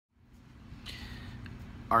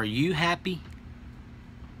Are you happy?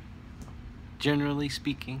 Generally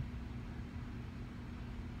speaking.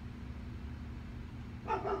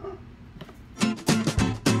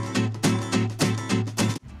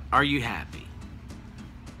 Are you happy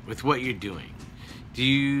with what you're doing? Do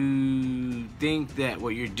you think that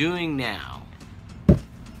what you're doing now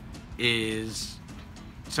is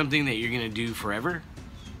something that you're gonna do forever?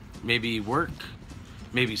 Maybe work,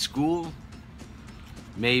 maybe school,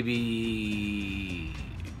 maybe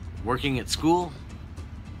working at school?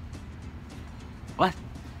 What?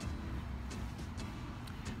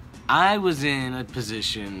 I was in a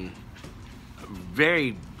position, a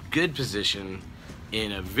very good position,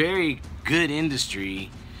 in a very good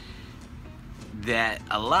industry that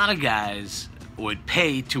a lot of guys would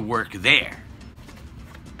pay to work there.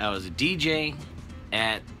 I was a DJ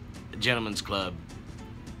at a gentleman's club,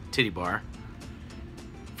 titty bar,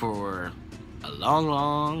 for a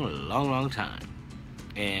long time.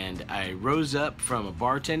 And I rose up from a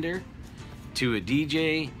bartender to a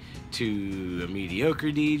DJ, to a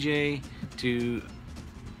mediocre DJ, to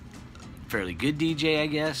a fairly good DJ, I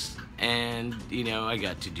guess. And, you know, I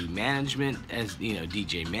got to do management, as, you know,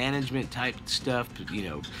 DJ management type stuff, you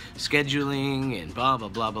know, scheduling and blah, blah,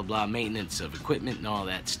 blah, blah, blah, maintenance of equipment and all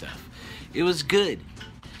that stuff. It was good,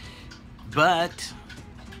 but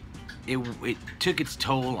it took its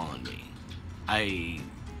toll on me. I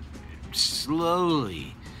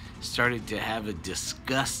slowly started to have a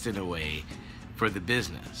disgust in a way for the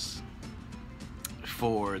business.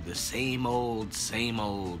 For the same old,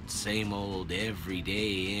 every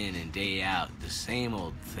day in and day out, the same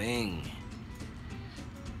old thing.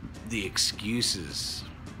 The excuses,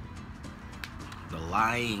 the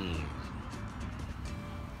lying,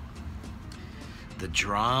 the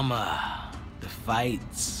drama, the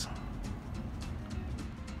fights.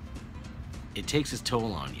 It takes its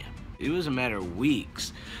toll on you. It was a matter of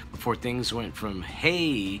weeks before things went from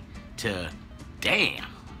hey to damn,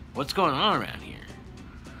 what's going on around here?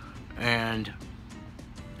 And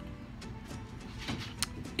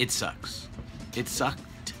it sucks. It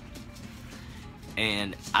sucked.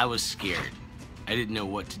 And I was scared. I didn't know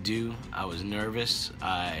what to do. I was nervous.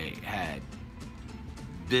 I had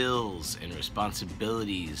bills and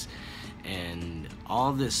responsibilities and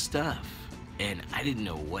all this stuff. And I didn't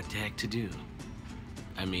know what the heck to do.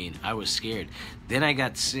 I mean, I was scared. Then I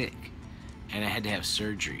got sick and I had to have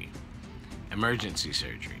surgery, emergency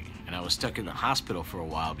surgery. And I was stuck in the hospital for a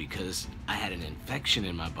while because I had an infection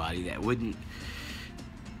in my body that wouldn't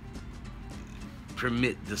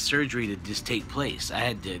permit the surgery to just take place.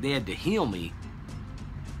 They had to heal me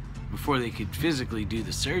before they could physically do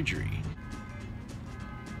the surgery.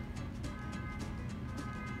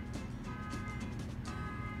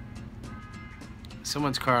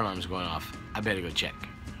 Someone's car alarm's going off. I better go check.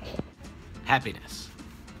 Happiness.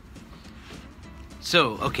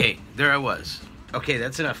 So, okay, there I was. Okay,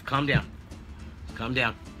 that's enough. Calm down. Calm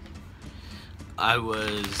down. I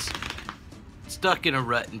was stuck in a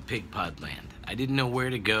rut in pigpod land. I didn't know where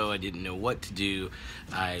to go. I didn't know what to do.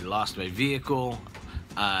 I lost my vehicle.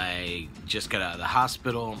 I just got out of the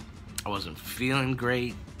hospital. I wasn't feeling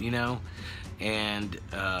great, you know, and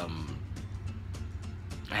I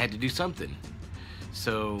had to do something.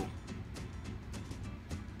 So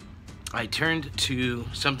I turned to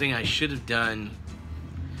something I should have done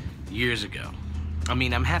years ago. I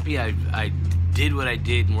mean, I'm happy I did what I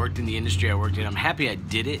did and worked in the industry I worked in. I'm happy I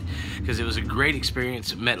did it because it was a great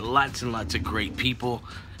experience. Met lots and lots of great people,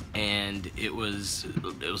 and it was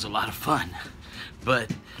a lot of fun. But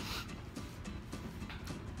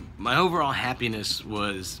my overall happiness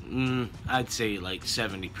was, I'd say like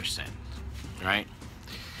 70%, right?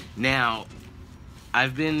 Now,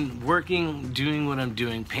 I've been working, doing what I'm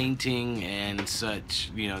doing, painting and such,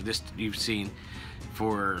 you know, this you've seen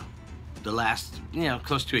for the last, you know,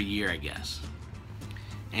 close to a year, I guess.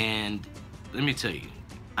 And let me tell you,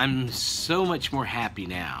 I'm so much more happy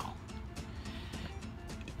now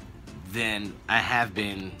than I have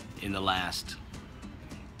been in the last,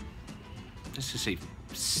 let's just say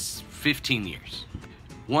 15 years.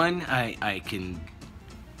 One, I can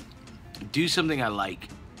do something I like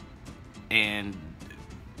and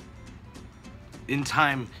in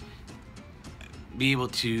time be able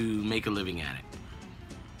to make a living at it.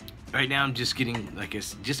 Right now I'm just getting, like I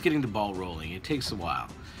said, just getting the ball rolling. It takes a while,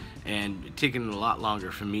 and it's taken a lot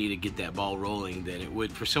longer for me to get that ball rolling than it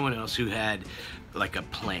would for someone else who had like a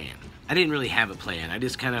plan. I didn't really have a plan. I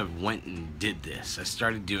just kind of went and did this. I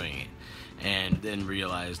started doing it and then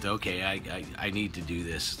realized, okay, I need to do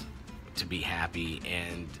this to be happy,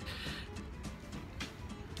 and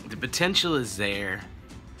the potential is there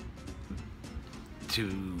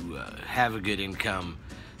to have a good income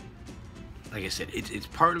like I said, it's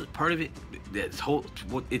part of it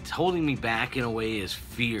what it's holding me back in a way is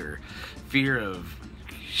fear of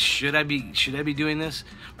should I be doing this,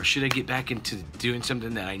 or should I get back into doing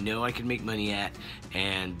something that I know I can make money at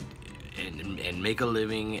and make a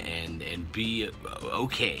living and be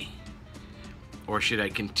okay, or should I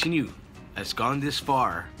continue? It's gone this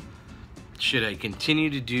far. Should I continue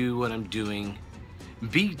to do what I'm doing,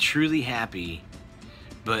 be truly happy,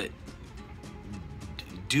 but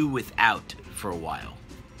do without for a while?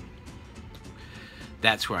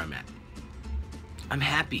 That's where I'm at. I'm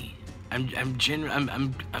happy.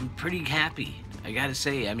 I'm pretty happy. I gotta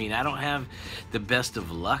say, I mean, I don't have the best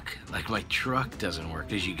of luck. Like, my truck doesn't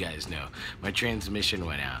work, as you guys know. My transmission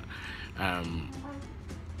went out.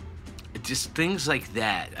 Just things like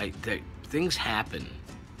that. Things happen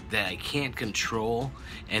that I can't control,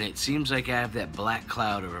 and it seems like I have that black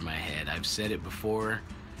cloud over my head. I've said it before,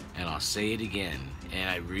 and I'll say it again, and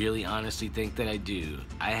I really honestly think that I do.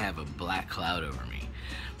 I have a black cloud over me.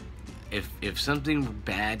 If something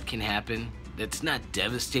bad can happen, that's not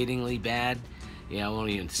devastatingly bad, I won't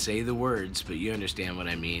even say the words, but you understand what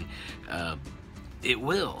I mean. It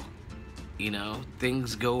will.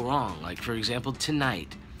 Things go wrong. Like, for example,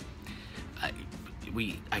 tonight,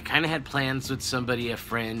 I kind of had plans with somebody, a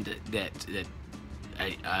friend that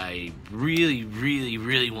I really, really,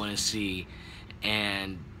 really want to see,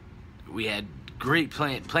 and we had great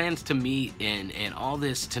plans to meet and all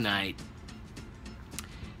this tonight,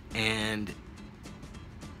 and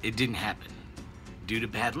it didn't happen due to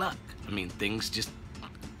bad luck. I mean, things just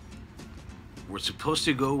were supposed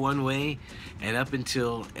to go one way, and up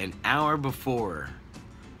until an hour before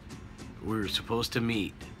we were supposed to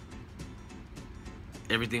meet,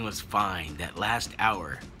 everything was fine. That last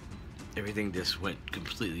hour, everything just went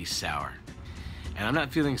completely sour. And I'm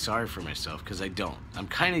not feeling sorry for myself, because I don't. I'm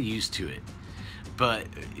kind of used to it. But,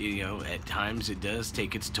 at times it does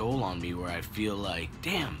take its toll on me, where I feel like,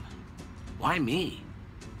 damn, why me?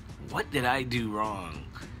 What did I do wrong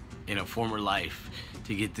in a former life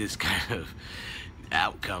to get this kind of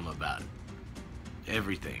outcome about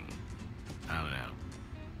everything? I don't know.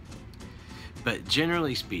 But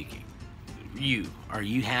generally speaking, are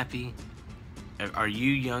you happy? Are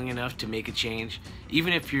you young enough to make a change?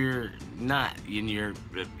 Even if you're not in your,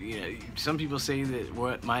 some people say that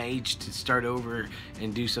what my age to start over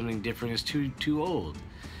and do something different is too old.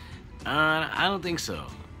 I don't think so.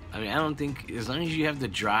 I mean, I don't think, as long as you have the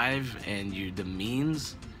drive and the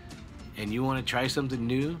means, and you want to try something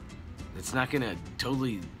new, it's not gonna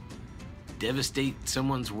totally devastate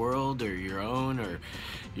someone's world or your own, or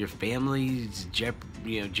your family's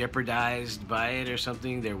jeopardized by it or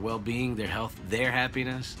something, their well-being, their health, their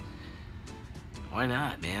happiness. Why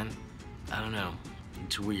not, man? I don't know.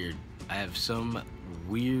 It's weird. I have some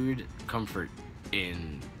weird comfort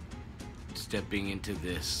in stepping into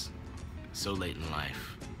this so late in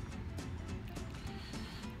life.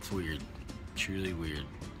 It's weird. Truly weird.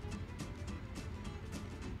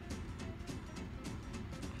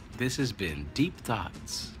 This has been Deep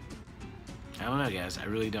Thoughts. I don't know, guys. I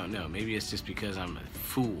really don't know. Maybe it's just because I'm a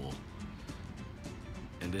fool,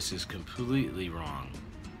 and this is completely wrong.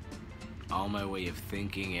 All my way of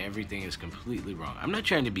thinking, everything is completely wrong. I'm not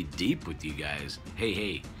trying to be deep with you guys.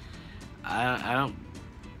 Hey. I don't...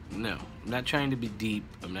 No. I'm not trying to be deep.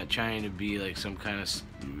 I'm not trying to be like some kind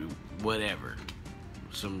of whatever.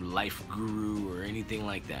 Some life guru or anything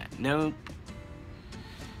like that. Nope.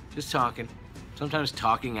 Just talking. Sometimes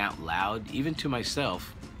talking out loud, even to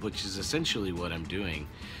myself, which is essentially what I'm doing,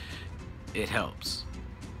 it helps.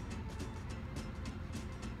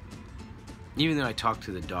 Even though I talk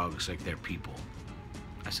to the dogs like they're people,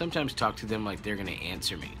 I sometimes talk to them like they're gonna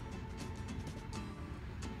answer me.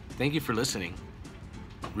 Thank you for listening.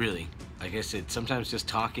 Really, like I said, sometimes just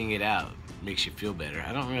talking it out makes you feel better.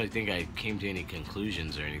 I don't really think I came to any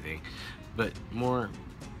conclusions or anything, but more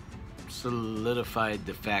solidified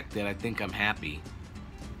the fact that I think I'm happy.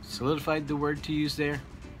 Solidified the word to use there?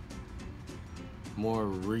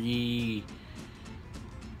 More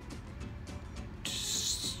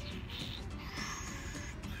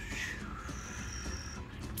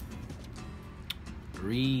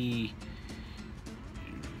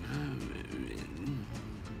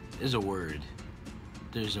there's a word.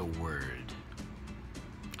 There's a word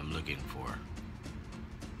I'm looking for.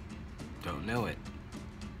 Don't know it.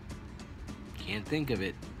 Can't think of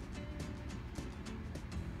it.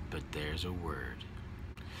 But there's a word.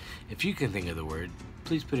 If you can think of the word,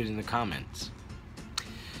 please put it in the comments.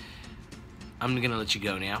 I'm gonna let you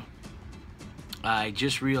go now. I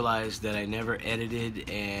just realized that I never edited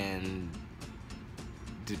and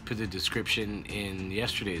put the description in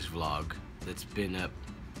yesterday's vlog that's been up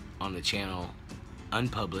on the channel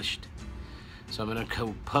unpublished. So I'm going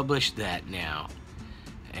to publish that now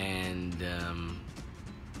and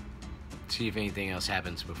see if anything else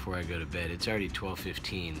happens before I go to bed. It's already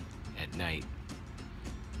 12:15 at night,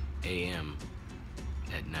 a.m.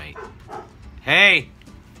 at night. Hey!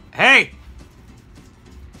 Hey!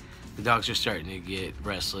 The dogs are starting to get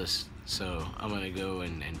restless, so I'm going to go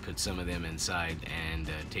and put some of them inside and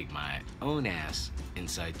take my own ass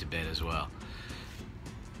inside to bed as well.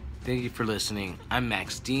 Thank you for listening. I'm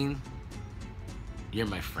Max Dean. You're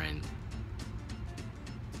my friend.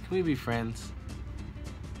 Can we be friends?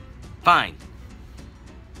 Fine.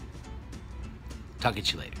 Talk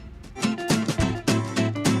at you later.